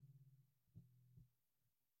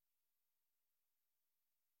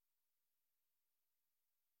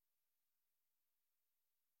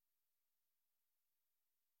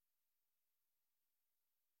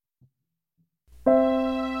There's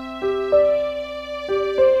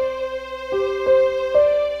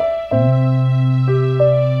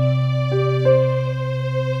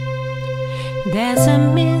a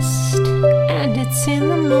mist and it's in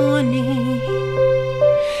the morning,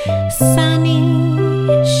 sunny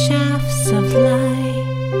shafts of light.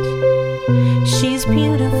 She's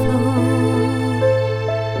beautiful,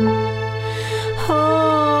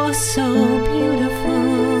 oh so beautiful.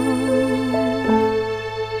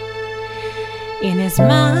 In his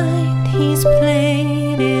mind he's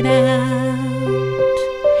played it out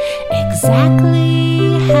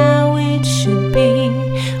exactly how it should be.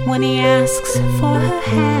 When he asks for her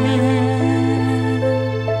hand,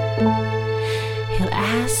 he'll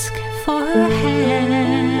ask for her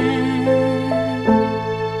hand.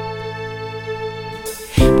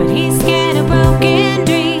 But he's scared of broken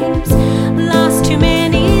dreams, lost too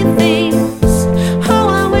many things. Oh,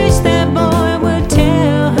 I wish that boy would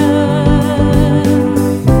tell her.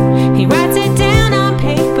 He writes it down on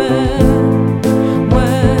paper,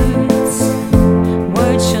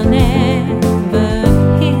 words she'll never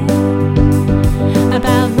hear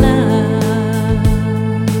about love.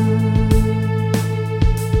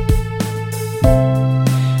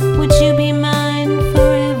 Would you be mine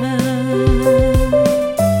forever?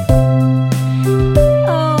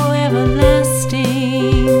 Oh,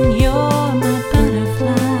 everlasting, you're my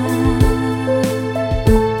butterfly,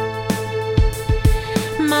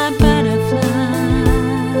 my butterfly.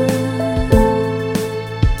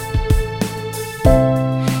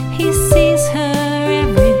 He sees her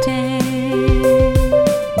every day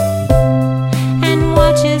and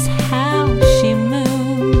watches how she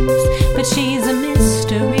moves, but she's a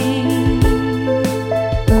mystery,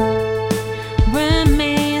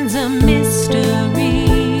 remains a mystery.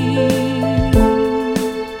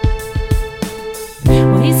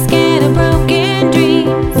 Well, he's scared of broken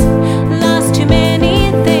dreams, lost too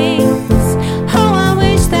many things. Oh, I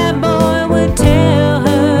wish that boy would tell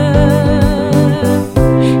her.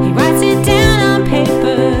 He writes it down on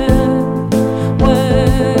paper,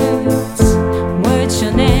 words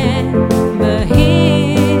she'll never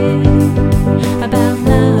hear about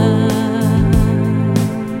love.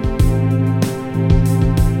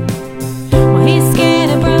 Well, he's scared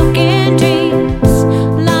of broken dreams,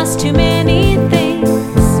 lost too many things.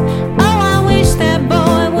 Oh, I wish that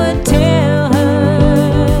boy would tell her.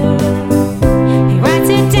 He writes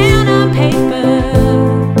it down on paper,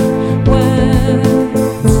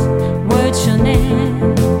 words she'll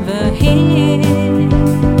never hear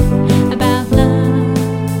about love.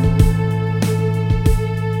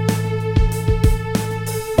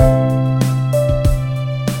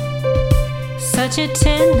 Such a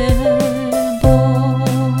tender boy,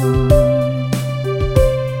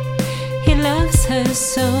 he loves her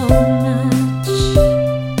so much.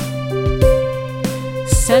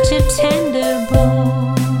 Such a tender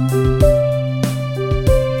boy,